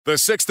The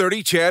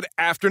 6:30 CHED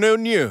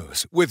Afternoon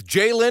News with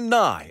Jlyn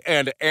Nye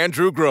and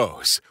Andrew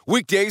Gross.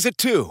 Weekdays at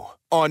 2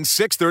 on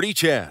 6:30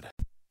 CHED.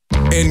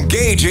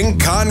 Engaging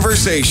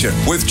conversation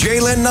with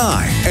Jlyn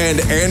Nye and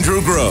Andrew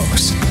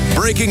Gross.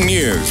 Breaking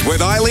news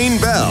with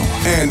Eileen Bell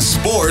and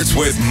sports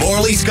with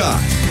Morley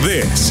Scott.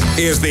 This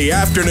is the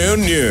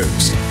Afternoon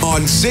News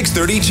on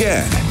 6:30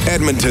 CHED,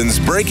 Edmonton's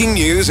breaking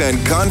news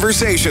and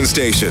conversation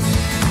station.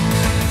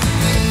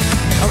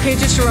 Okay,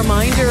 just a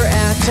reminder,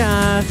 at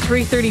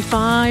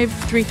 3:35,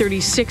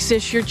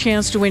 3:36-ish, your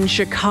chance to win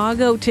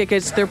Chicago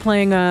tickets. They're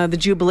playing the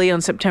Jubilee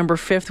on September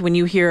 5th. When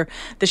you hear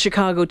the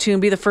Chicago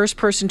tune, be the first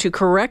person to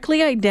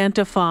correctly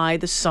identify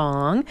the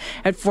song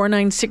at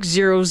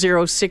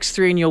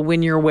 4960063, and you'll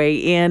win your way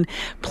in.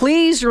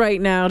 Pleased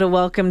right now to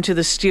welcome to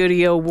the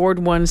studio Ward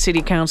 1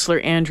 City Councillor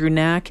Andrew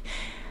Knack.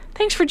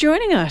 Thanks for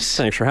joining us.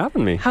 Thanks for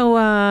having me.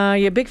 How,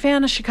 you a big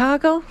fan of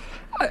Chicago?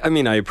 I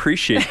mean, I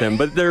appreciate them,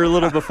 but they're a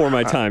little before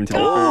my time, to be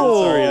fair.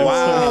 Sorry,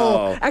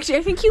 wow. Actually,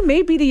 I think you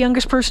may be the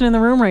youngest person in the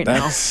room right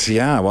now.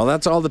 Well,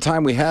 that's all the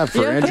time we have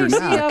for Andrew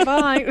Knack. Yeah,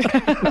 bye.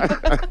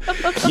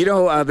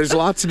 There's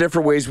lots of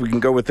different ways we can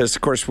go with this.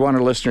 Of course, we want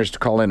our listeners to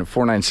call in at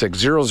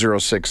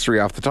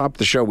 4960063. Off the top of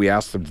the show, we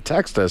asked them to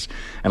text us,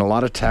 and a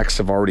lot of texts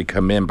have already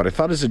come in. But I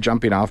thought as a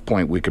jumping off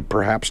point, we could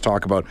perhaps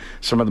talk about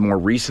some of the more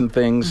recent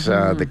things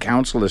the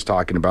council is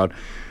talking about.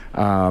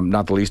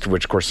 Not the least of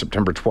which, of course,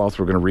 September 12th,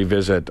 we're going to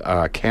revisit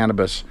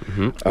cannabis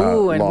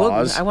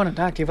laws. I want to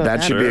talk to you about that.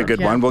 That should be a good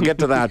one. We'll get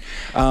to that.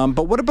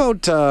 But what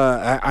about,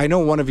 I know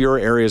one of your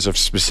areas of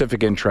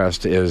specific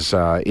interest is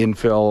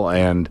infill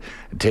and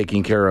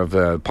taking care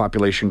of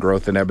population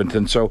growth in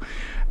Edmonton. So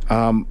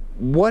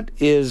what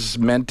is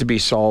meant to be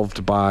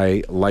solved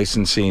by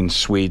licensing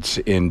suites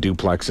in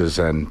duplexes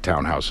and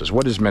townhouses?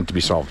 What is meant to be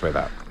solved by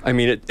that? I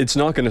mean, it's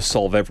not going to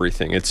solve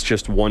everything. It's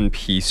just one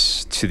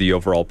piece to the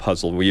overall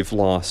puzzle. We've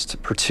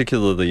lost,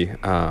 particularly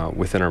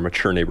within our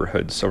mature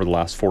neighborhoods over the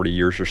last 40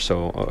 years or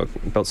so,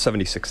 about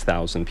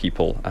 76,000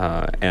 people.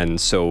 And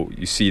so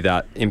you see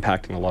that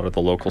impacting a lot of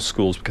the local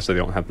schools because they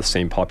don't have the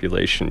same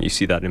population. You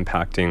see that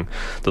impacting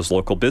those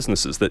local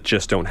businesses that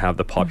just don't have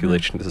the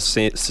population to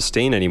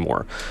sustain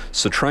anymore.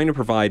 So trying to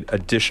provide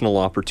additional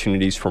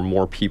opportunities for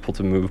more people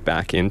to move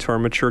back into our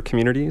mature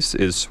communities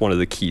is one of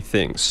the key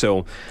things.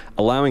 So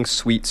allowing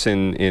suites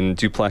in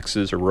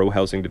duplexes or row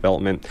housing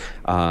development,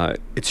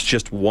 it's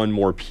just one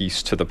more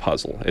piece to the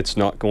puzzle. It's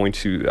not going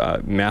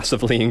to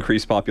massively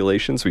increase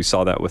populations. We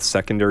saw that with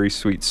secondary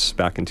suites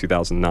back in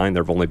 2009.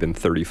 There have only been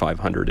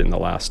 3,500 in the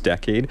last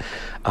decade.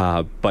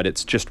 But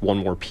it's just one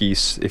more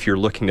piece. If you're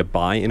looking to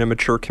buy in a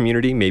mature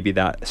community, maybe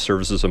that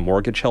serves as a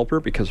mortgage helper,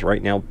 because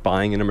right now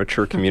buying in a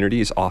mature community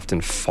is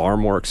often far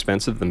more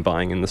expensive than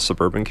buying in the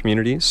suburban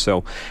communities.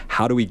 So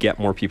how do we get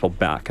more people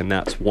back? And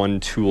that's one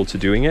tool to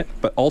doing it,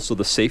 but also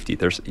the safety.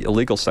 There's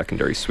illegal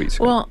secondary suites.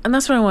 Well, and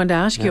that's what I wanted to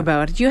ask you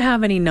about. Do you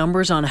have any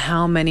numbers on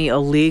how many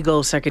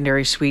illegal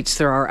secondary suites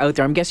there are out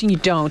there? I'm guessing you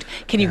don't.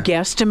 Can you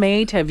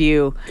guesstimate? Have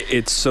you?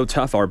 It's so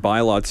tough. Our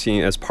bylaw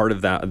team, as part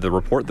of that, the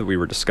report that we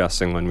were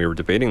discussing when we were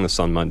debating this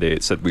on Monday,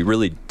 it said we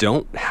really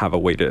don't have a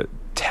way to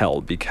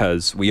tell,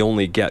 because we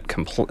only get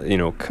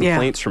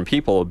complaints from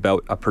people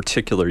about a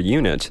particular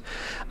unit,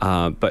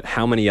 but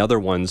how many other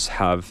ones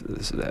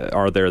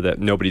are there that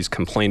nobody's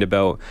complained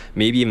about?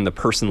 Maybe even the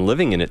person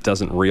living in it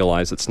doesn't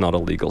realize it's not a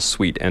legal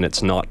suite and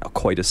it's not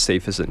quite as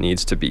safe as it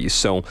needs to be.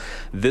 So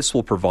this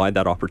will provide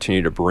that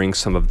opportunity to bring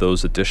some of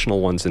those additional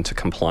ones into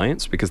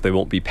compliance, because they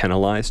won't be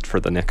penalized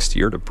for the next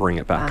year to bring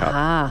it back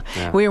up.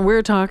 Yeah. We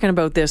were talking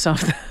about this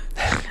off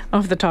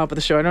the top of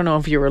the show. I don't know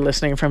if you were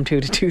listening from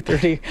 2 to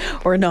 2:30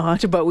 or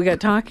not, but we got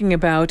talking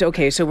about,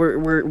 okay, so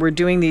we're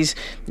doing these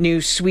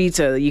new suites.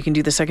 You can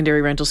do the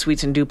secondary rental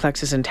suites in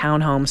duplexes and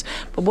townhomes,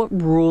 but what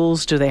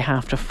rules do they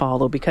have to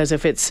follow? Because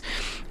if it's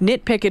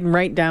nitpicking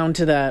right down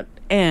to the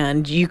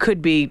end, you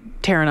could be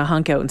tearing a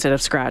hunk out instead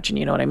of scratching,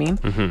 you know what I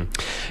mean?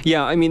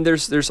 Yeah, I mean,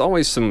 there's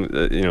always some,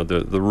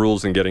 the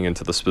rules and getting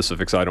into the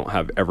specifics. I don't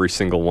have every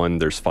single one.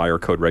 There's fire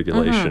code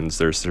regulations.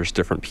 There's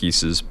different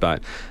pieces,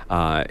 but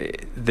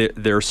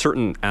there are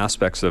certain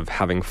aspects of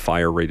having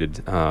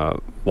fire-rated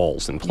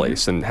walls in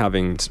place and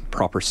having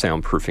proper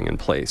soundproofing in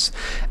place.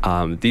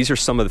 These are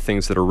some of the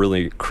things that are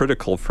really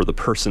critical for the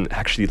person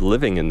actually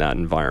living in that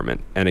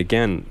environment. And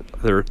again,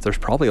 there's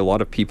probably a lot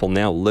of people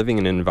now living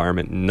in an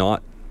environment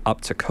not up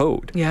to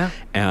code. Yeah.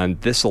 And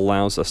this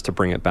allows us to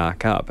bring it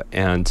back up.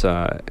 And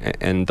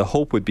the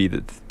hope would be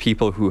that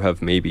people who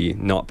have maybe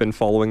not been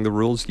following the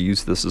rules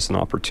use this as an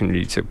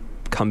opportunity to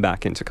come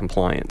back into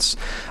compliance,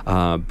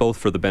 both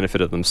for the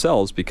benefit of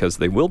themselves, because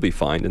they will be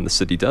fined and the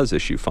city does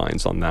issue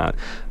fines on that,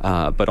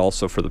 but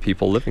also for the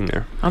people living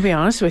there. I'll be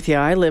honest with you.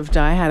 I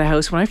had a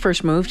house when I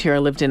first moved here. I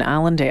lived in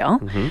Allendale,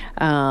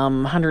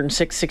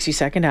 106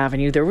 62nd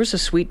Avenue. There was a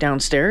suite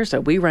downstairs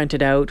that we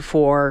rented out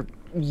for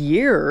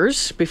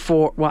years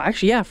before,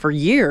 for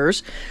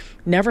years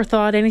never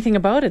thought anything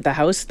about it. The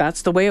house,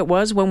 that's the way it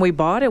was when we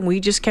bought it, and we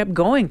just kept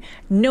going.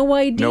 No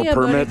idea. No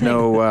permit,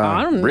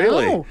 I don't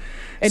really? know.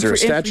 Is there a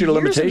statute of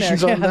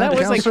limitations on that,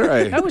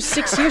 Councillor? That was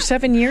 6 years,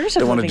 7 years.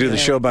 I don't want to do the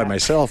show by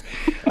myself.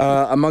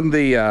 Among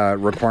the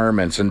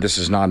requirements, and this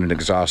is not an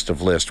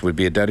exhaustive list, would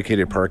be a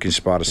dedicated parking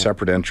spot, a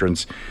separate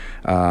entrance,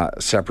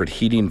 separate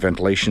heating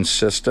ventilation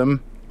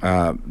system,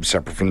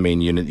 separate from the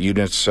main unit.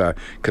 Units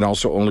can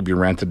also only be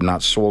rented,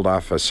 not sold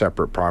off a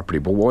separate property.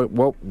 But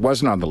what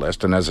wasn't on the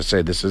list, and as I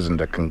say, this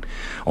isn't a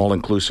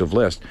all-inclusive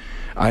list,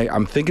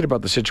 I'm thinking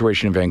about the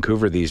situation in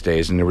Vancouver these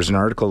days, and there was an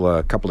article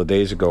a couple of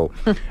days ago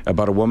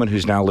about a woman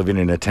who's now living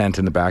in a tent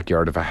in the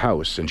backyard of a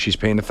house, and she's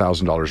paying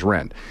 $1,000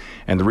 rent.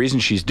 And the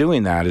reason she's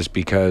doing that is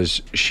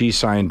because she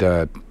signed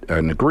an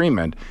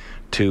agreement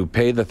to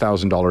pay the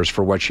 $1,000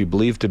 for what she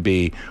believed to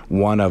be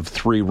one of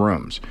 3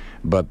 rooms.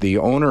 But the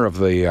owner of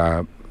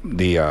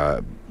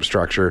the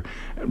structure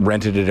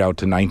rented it out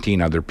to 19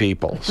 other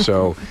people.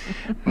 So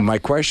my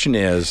question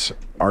is,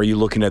 are you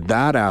looking at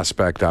that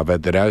aspect of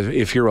it, that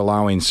if you're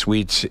allowing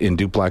suites in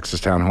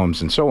duplexes,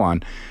 townhomes, and so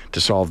on, to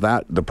solve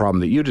the problem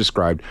that you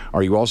described,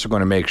 are you also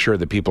going to make sure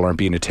that people aren't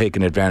being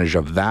taken advantage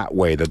of that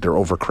way, that they're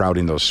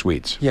overcrowding those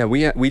suites? Yeah,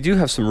 we do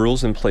have some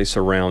rules in place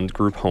around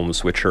group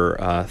homes, which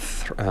are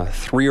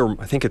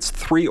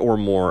 3 or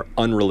more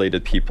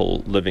unrelated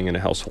people living in a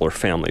household, or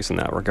families in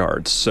that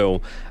regard.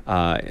 So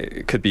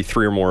it could be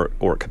 3 or more,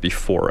 or it could be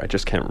 4. I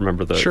just can't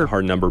remember the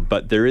hard number,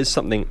 but there is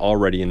something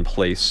already in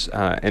place,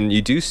 and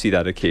you do see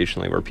that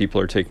occasionally where people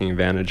are taking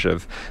advantage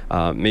of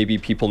maybe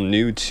people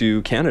new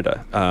to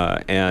Canada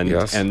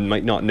and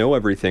might not know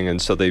everything,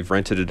 and so they've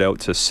rented it out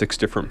to 6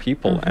 different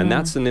people, and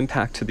that's an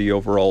impact to the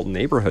overall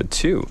neighborhood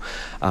too.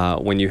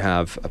 When you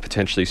have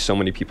potentially so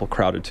many people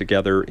crowded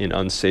together in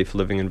unsafe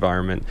living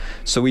environment,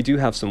 so we do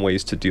have some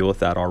ways to deal with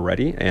that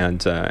already,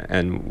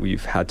 and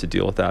we've had to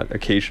deal with that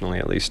occasionally,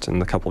 at least in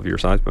the couple of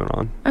years I've been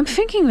on. I'm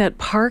thinking that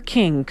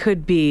parking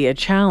could be a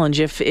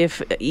challenge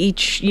if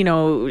each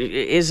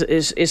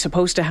is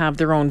supposed to have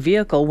their own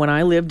vehicle. When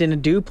I lived in a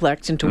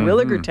duplex in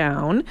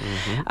Terwillegertown,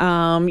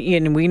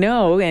 and we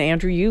know,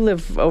 Andrew, you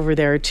live over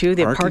there too,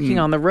 the parking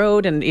on the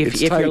road, and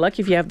if you're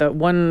lucky, if you have the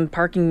one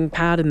parking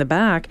pad in the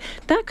back,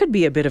 that could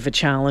be a bit of a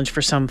challenge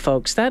for some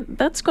folks.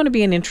 That's going to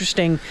be an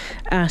interesting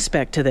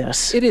aspect to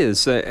this. It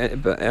is,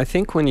 but I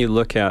think when you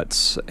look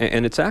at,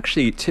 and it's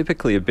actually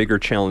typically a bigger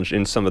challenge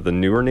in some of the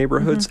newer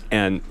neighborhoods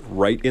and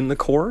right in the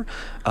core.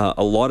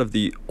 A lot of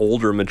the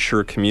older,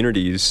 mature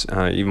communities,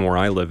 even where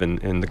I live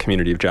in the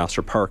community of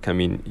Jasper Park, I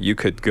mean, you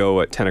could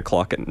go at 10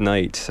 o'clock at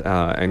night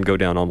and go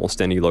down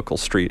almost any local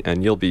street,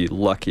 and you'll be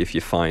lucky if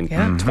you find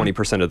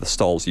 20% of the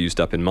stalls used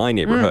up in my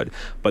neighborhood.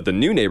 But the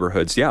new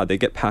neighborhoods, they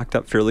get packed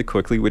up fairly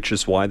quickly, which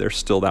is why there's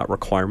still that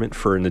requirement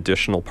for an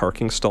additional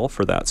parking stall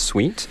for that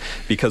suite.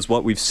 Because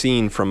what we've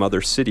seen from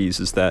other cities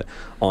is that,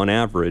 on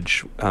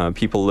average,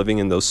 people living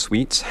in those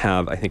suites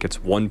have, I think it's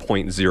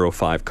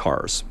 1.05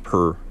 cars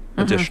per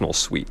additional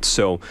suite.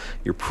 So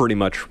you're pretty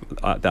much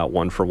that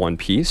 1-for-1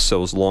 piece.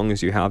 So as long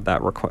as you have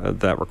that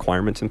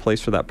requirement in place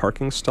for that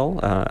parking stall,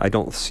 I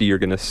don't see you're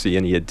going to see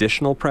any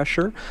additional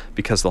pressure,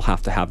 because they'll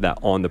have to have that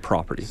on the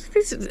property.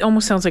 This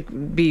almost sounds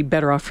like be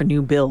better off for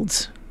new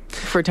builds,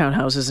 for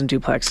townhouses and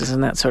duplexes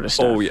and that sort of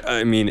stuff. Oh, yeah.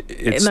 I mean,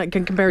 it's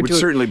compared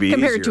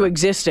to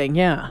existing.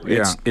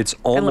 It's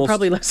almost, and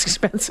probably less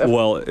expensive.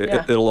 Well,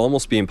 it'll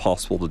almost be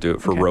impossible to do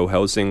it for row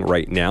housing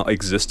right now,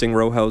 existing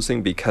row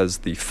housing, because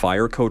the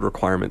fire code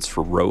requirements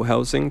for row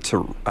housing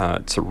to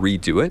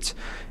redo it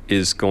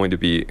is going to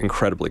be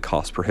incredibly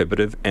cost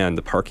prohibitive, and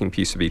the parking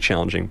piece would be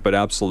challenging. But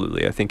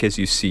absolutely, I think as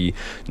you see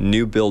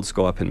new builds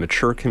go up in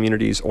mature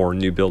communities, or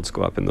new builds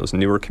go up in those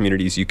newer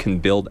communities, you can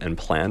build and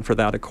plan for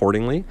that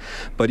accordingly.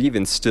 But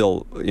even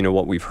still,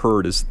 what we've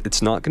heard is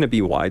it's not going to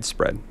be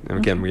widespread. And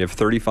again, we have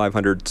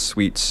 3,500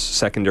 suites,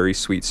 secondary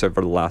suites,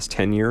 over the last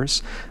 10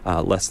 years.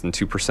 Less than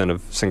 2%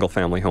 of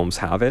single-family homes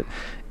have it.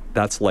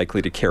 That's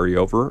likely to carry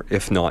over,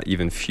 if not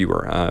even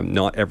fewer.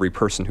 Not every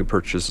person who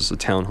purchases a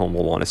townhome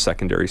will want a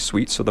secondary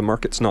suite, so the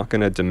market's not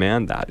going to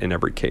demand that in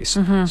every case.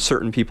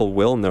 Certain people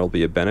will, and there'll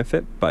be a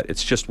benefit, but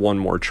it's just one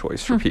more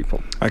choice for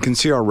people. I can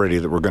see already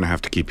that we're going to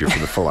have to keep you for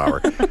the full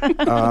hour.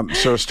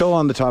 So still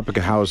on the topic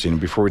of housing,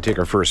 before we take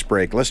our first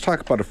break, let's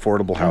talk about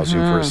affordable housing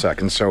for a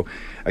second. So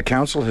a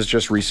council has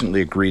just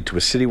recently agreed to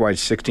a citywide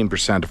 16%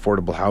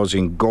 affordable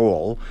housing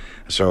goal.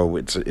 So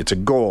it's a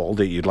goal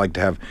that you'd like to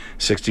have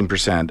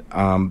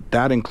 16%.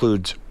 That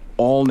includes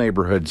all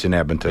neighborhoods in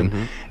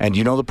Edmonton. And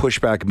the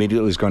pushback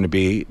immediately is going to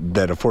be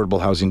that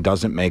affordable housing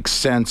doesn't make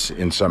sense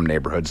in some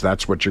neighborhoods.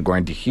 That's what you're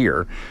going to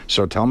hear.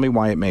 So tell me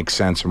why it makes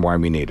sense and why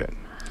we need it.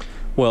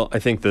 Well, I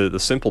think the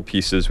simple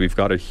piece is we've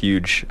got a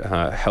huge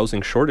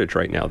housing shortage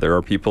right now. There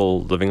are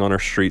people living on our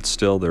streets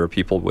still. There are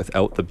people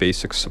without the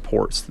basic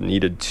supports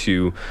needed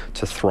to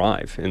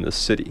thrive in the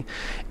city.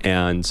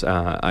 And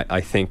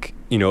I think,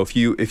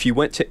 if you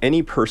went to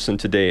any person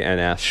today and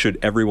asked, should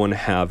everyone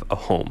have a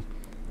home?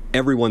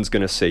 everyone's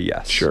going to say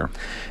yes. Sure.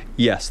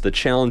 Yes, the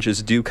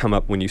challenges do come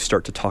up when you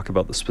start to talk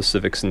about the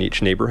specifics in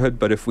each neighborhood,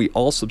 but if we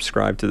all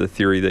subscribe to the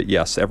theory that,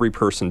 yes, every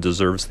person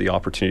deserves the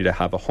opportunity to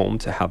have a home,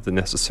 to have the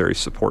necessary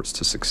supports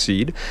to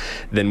succeed,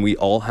 then we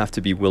all have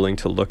to be willing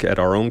to look at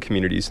our own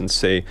communities and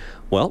say,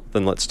 well,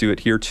 then let's do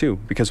it here too,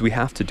 because we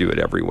have to do it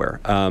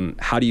everywhere.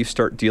 How do you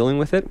start dealing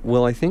with it?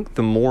 Well, I think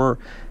the more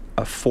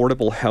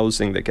affordable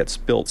housing that gets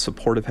built,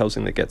 supportive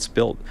housing that gets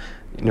built,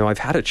 I've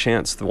had a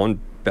chance, the one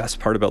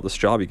best part about this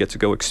job, you get to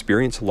go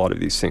experience a lot of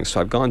these things.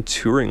 So I've gone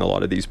touring a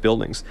lot of these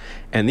buildings,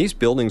 and these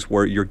buildings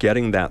where you're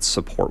getting that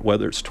support,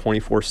 whether it's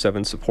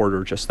 24/7 support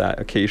or just that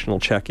occasional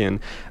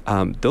check-in,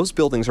 those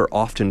buildings are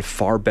often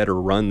far better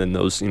run than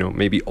those,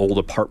 maybe old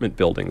apartment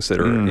buildings that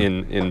are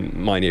in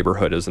my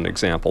neighborhood, as an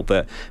example,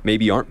 that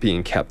maybe aren't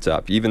being kept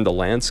up. Even the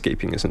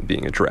landscaping isn't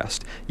being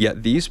addressed.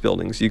 Yet these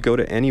buildings, you go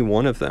to any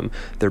one of them,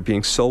 they're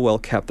being so well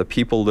kept. The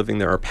people living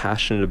there are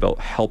passionate about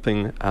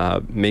helping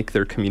make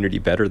their community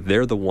better.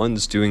 They're the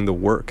ones doing the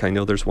work. I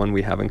know there's one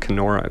we have in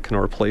Kenora.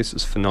 Kenora Place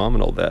is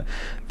phenomenal. That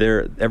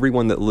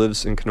everyone that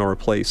lives in Kenora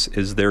Place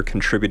is there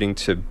contributing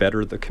to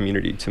better the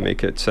community, to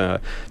make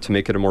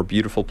it a more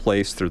beautiful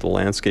place through the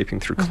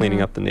landscaping, through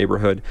cleaning up the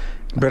neighborhood.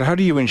 But how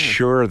do you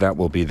ensure that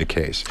will be the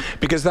case?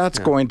 Because that's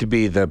going to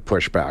be the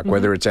pushback,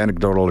 whether it's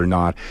anecdotal or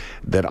not,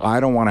 that I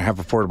don't want to have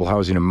affordable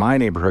housing in my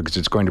neighborhood because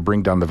it's going to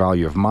bring down the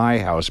value of my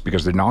house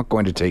because they're not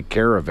going to take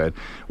care of it.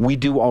 We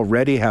do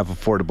already have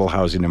affordable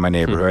housing in my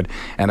neighborhood,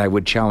 and I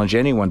would challenge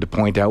anyone to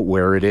point out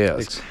where it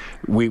is.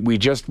 We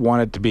just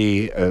want it to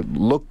be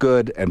look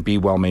good and be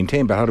well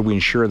maintained, but how do we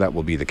ensure that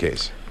will be the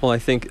case? Well, I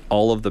think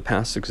all of the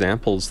past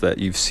examples that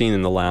you've seen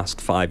in the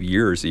last 5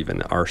 years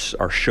even are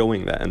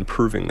showing that and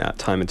proving that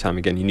time and time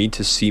again. You need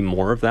to see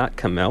more of that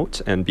come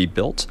out and be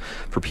built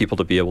for people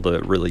to be able to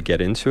really get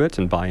into it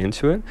and buy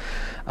into it.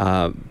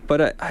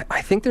 But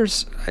I think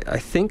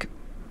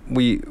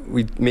we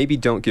maybe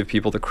don't give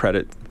people the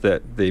credit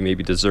that they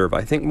maybe deserve.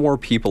 I think more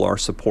people are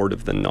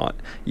supportive than not.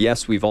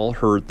 Yes, we've all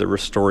heard there were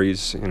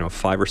stories,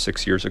 5 or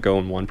 6 years ago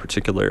in one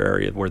particular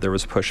area where there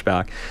was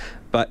pushback,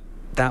 but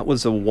that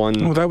was that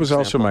was example.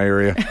 Also my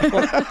area.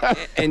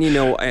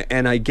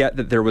 And I get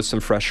that there was some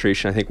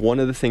frustration. I think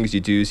one of the things you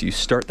do is you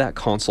start that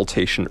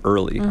consultation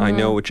early. I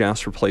know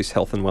Jasper Place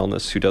Health and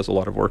Wellness, who does a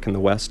lot of work in the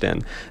West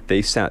End,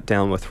 they sat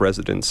down with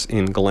residents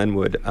in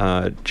Glenwood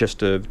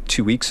just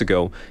 2 weeks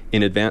ago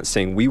in advance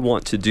saying, we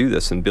want to do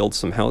this and build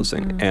some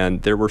housing.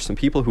 And there were some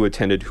people who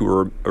attended who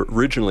were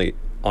originally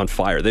on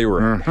fire. They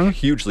were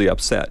hugely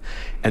upset.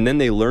 And then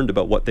they learned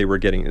about what they were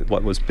getting,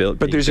 what was built.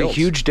 But there's a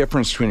huge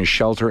difference between a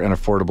shelter and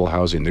affordable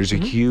housing. There's a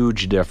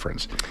huge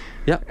difference.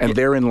 Yeah. And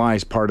therein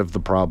lies part of the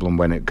problem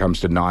when it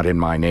comes to not in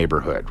my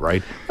neighborhood,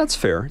 right? That's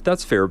fair.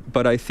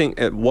 But I think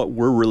what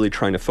we're really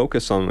trying to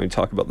focus on when we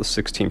talk about the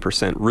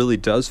 16% really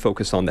does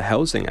focus on the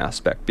housing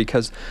aspect,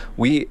 because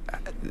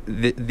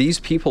these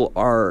people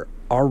are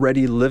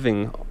already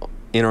living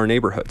in our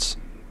neighborhoods.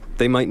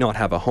 They might not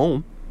have a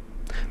home,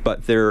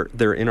 but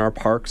they're in our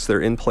parks,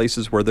 they're in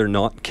places where they're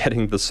not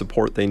getting the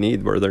support they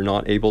need, where they're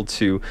not able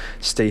to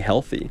stay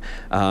healthy.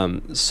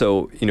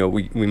 So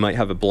we might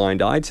have a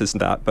blind eye to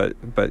that,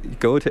 but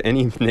go to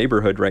any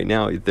neighborhood right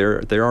now,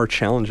 there are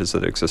challenges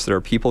that exist. There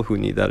are people who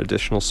need that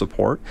additional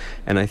support,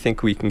 and I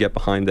think we can get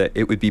behind that.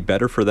 It would be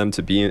better for them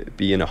to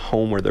be in a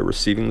home where they're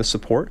receiving the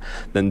support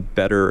than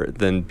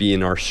be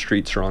in our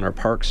streets or on our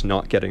parks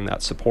not getting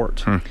that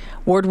support.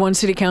 Ward 1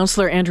 City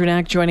Councillor Andrew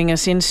Knack joining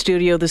us in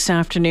studio this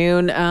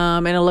afternoon,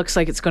 and it looks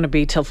like it's going to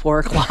be till 4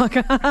 o'clock.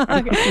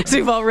 So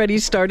we've already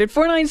started.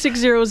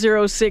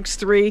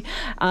 496-0063,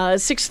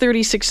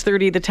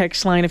 630 the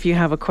text line if you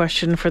have a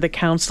question for the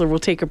councillor. We'll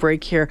take a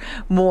break here.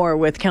 More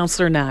with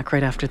Councillor Knack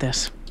right after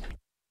this.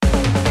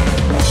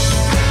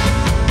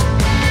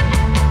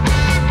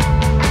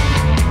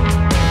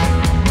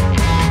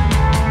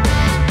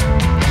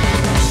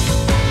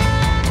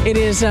 It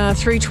is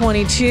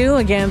 3:22,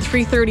 again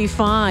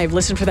 3:35.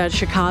 Listen for that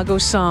Chicago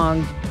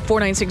song.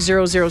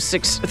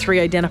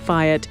 496-0063.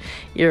 Identify it.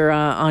 You're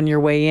on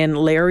your way in.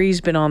 Larry's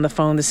been on the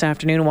phone this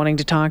afternoon wanting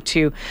to talk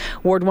to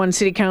Ward 1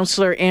 City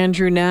Councillor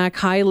Andrew Knack.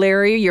 Hi,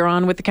 Larry. You're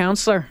on with the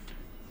councillor.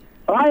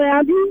 Hi,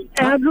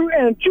 Andrew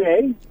and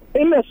Jay.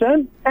 Hey,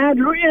 listen,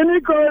 Andrew, in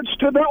regards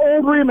to the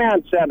old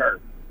remand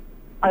center,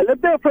 I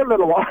lived there for a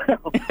little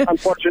while,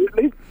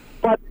 unfortunately,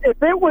 but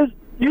if it was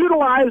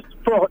utilized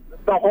for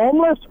the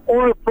homeless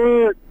or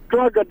for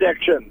drug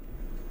addiction,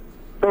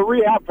 the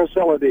rehab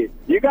facility,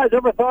 you guys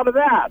ever thought of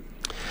that?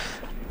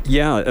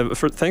 Yeah,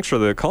 thanks for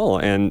the call.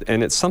 And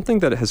it's something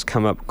that has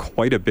come up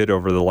quite a bit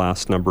over the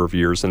last number of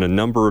years, and a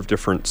number of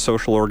different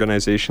social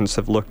organizations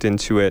have looked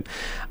into it.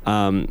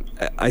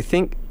 I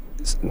think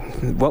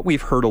what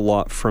we've heard a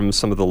lot from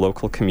some of the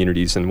local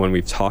communities, and when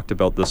we've talked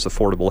about this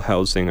affordable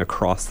housing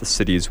across the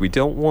cities, we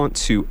don't want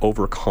to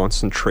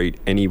over-concentrate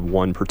any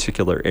one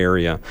particular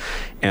area.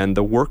 And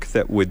the work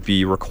that would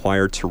be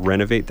required to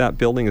renovate that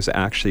building is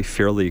actually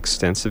fairly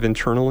extensive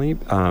internally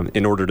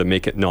in order to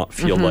make it not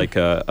feel like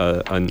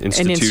an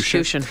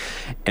institution.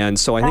 And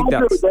so I think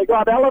they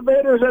got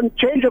elevators and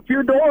change a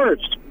few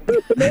doors.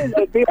 To me,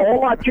 it'd be a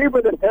whole lot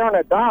cheaper than tearing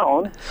it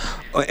down.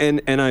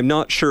 And I'm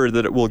not sure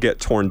that it will get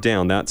torn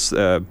down.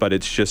 But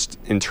it's just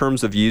in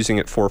terms of using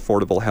it for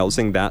affordable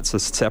housing, that's a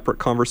separate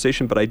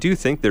conversation. But I do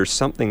think there's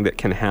something that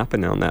can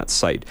happen on that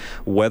site.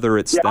 Whether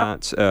it's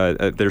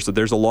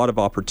there's a lot of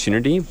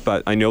opportunity,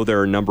 but I know there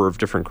are a number of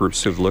different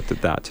groups who've looked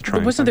at that to try.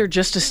 Wasn't there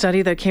just a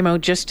study that came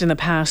out just in the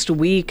past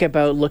week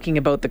about looking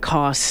about the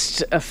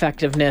cost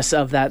effectiveness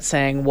of that,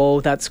 saying, "Whoa,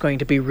 that's going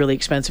to be really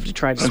expensive to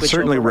try to switch." And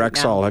certainly over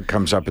Rexall right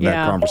comes up in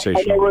that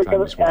conversation. All the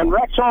time as well. And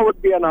Rexall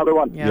would be another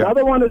one. Yeah. The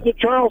other one is the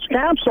Charles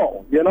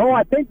Council.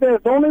 I think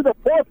there's only the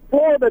 4th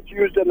floor that's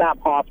used in that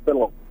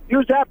hospital.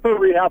 Use that for a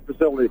rehab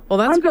facility. Well,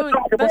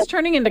 that's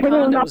turning into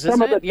condos, isn't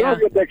some of the it?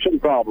 drug addiction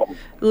problem.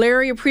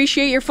 Larry,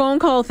 appreciate your phone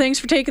call. Thanks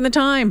for taking the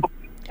time.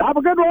 Have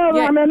a good one.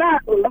 Yeah. I'm in that.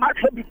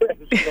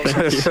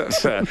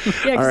 Because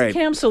the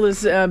council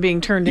is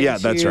being turned into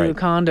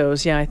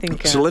condos. Yeah, I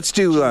think. So let's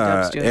do,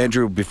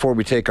 Andrew, before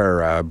we take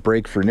our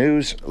break for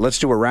news, let's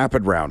do a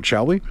rapid round,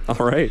 shall we?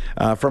 All right.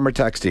 From our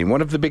text team,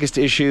 one of the biggest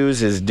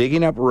issues is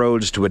digging up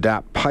roads to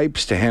adapt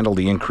pipes to handle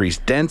the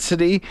increased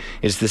density.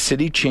 Is the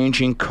city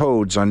changing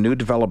codes on new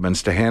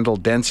developments to handle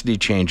density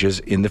changes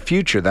in the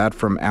future? That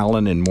from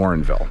Alan in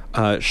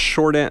Morinville.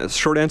 Short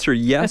answer,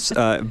 yes.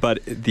 But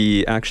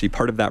actually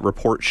part of that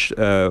report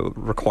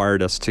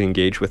required us to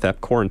engage with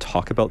EPCOR and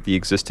talk about the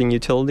existing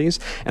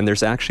utilities, and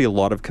there's actually a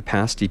lot of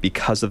capacity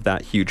because of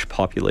that huge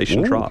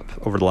population drop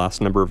over the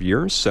last number of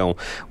years. So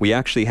we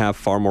actually have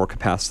far more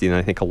capacity than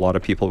I think a lot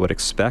of people would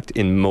expect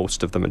in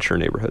most of the mature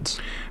neighborhoods.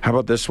 How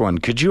about this one?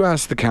 Could you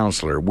ask the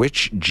councillor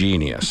which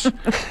genius in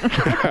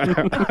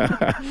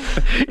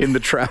the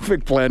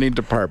traffic planning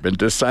department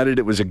decided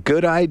it was a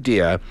good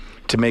idea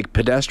to make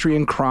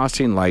pedestrian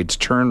crossing lights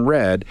turn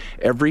red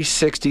every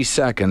 60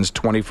 seconds,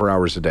 24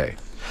 hours a day?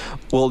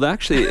 Well,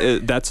 actually,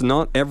 that's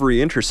not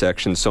every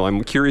intersection, so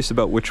I'm curious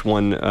about which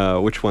one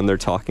they're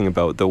talking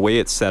about. The way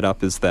it's set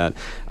up is that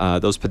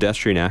those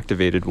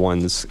pedestrian-activated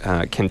ones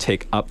can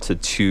take up to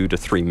 2 to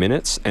 3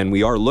 minutes, and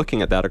we are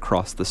looking at that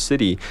across the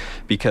city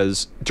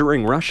because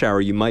during rush hour,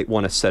 you might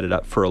want to set it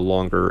up for a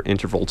longer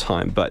interval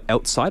time, but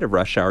outside of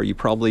rush hour, you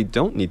probably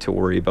don't need to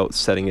worry about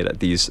setting it at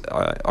these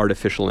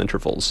artificial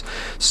intervals.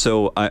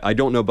 So I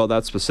don't know about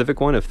that specific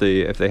one. If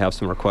they have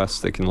some requests,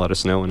 they can let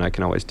us know, and I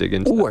can always dig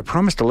into that. I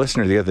promised a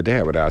listener the other day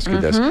I would ask you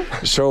this.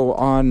 So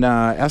on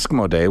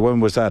Eskimo Day, when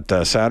was that?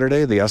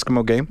 Saturday, the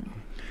Eskimo game?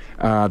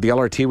 The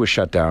LRT was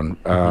shut down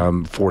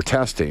for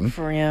testing,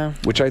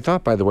 which I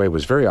thought, by the way,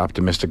 was very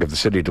optimistic of the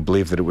city to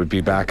believe that it would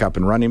be back up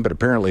and running, but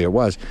apparently it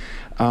was.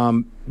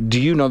 Do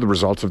you know the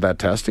results of that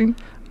testing?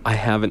 I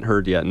haven't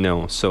heard yet,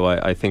 no. So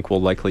I think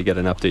we'll likely get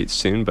an update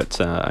soon, but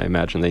I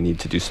imagine they need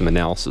to do some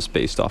analysis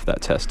based off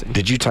that testing.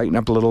 Did you tighten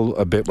up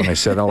a bit when I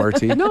said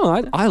LRT?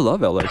 No, I love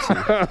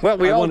LRT. Well,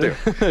 we all do.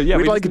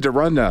 We'd like it to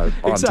run on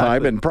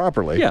time and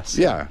properly. Yes.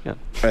 Yeah.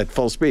 At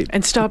full speed.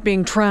 And stop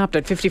being trapped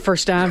at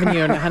 51st Avenue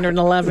and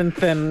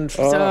 111th and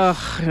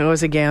it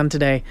was again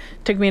today.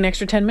 Took me an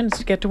extra 10 minutes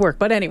to get to work.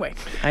 But anyway,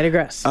 I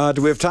digress.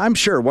 Do we have time?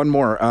 Sure. One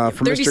more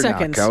from 30 Mr.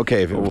 seconds. Knack.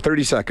 Okay,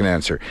 30-second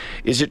answer.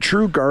 Is it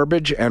true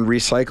garbage and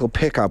recycle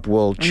pickup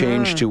will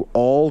change to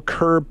all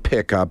curb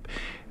pickup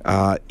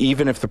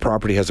even if the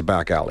property has a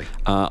back alley?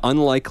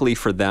 Unlikely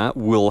for that.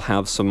 We'll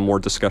have some more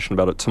discussion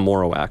about it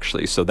tomorrow,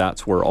 actually. So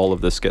that's where all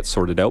of this gets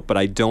sorted out. But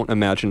I don't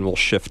imagine we'll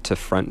shift to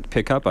front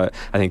pickup. I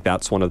think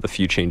that's one of the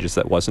few changes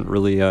that wasn't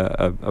really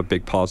a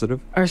big positive.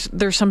 Are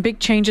there some big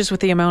changes with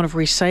the amount of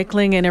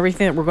recycling and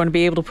everything that we're going to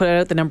be able to put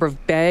out, the number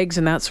of bags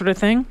and that sort of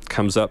thing?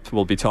 Comes up.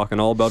 We'll be talking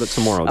all about it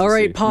tomorrow. All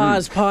right,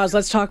 pause.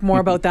 Let's talk more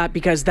about that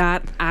because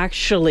that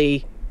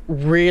actually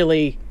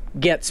really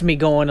gets me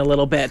going a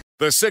little bit.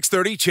 The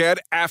 6:30 CHED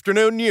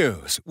Afternoon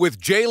News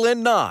with Jlyn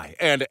Nye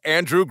and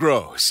Andrew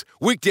Gross.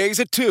 Weekdays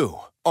at 2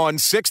 on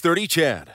 6:30 CHED.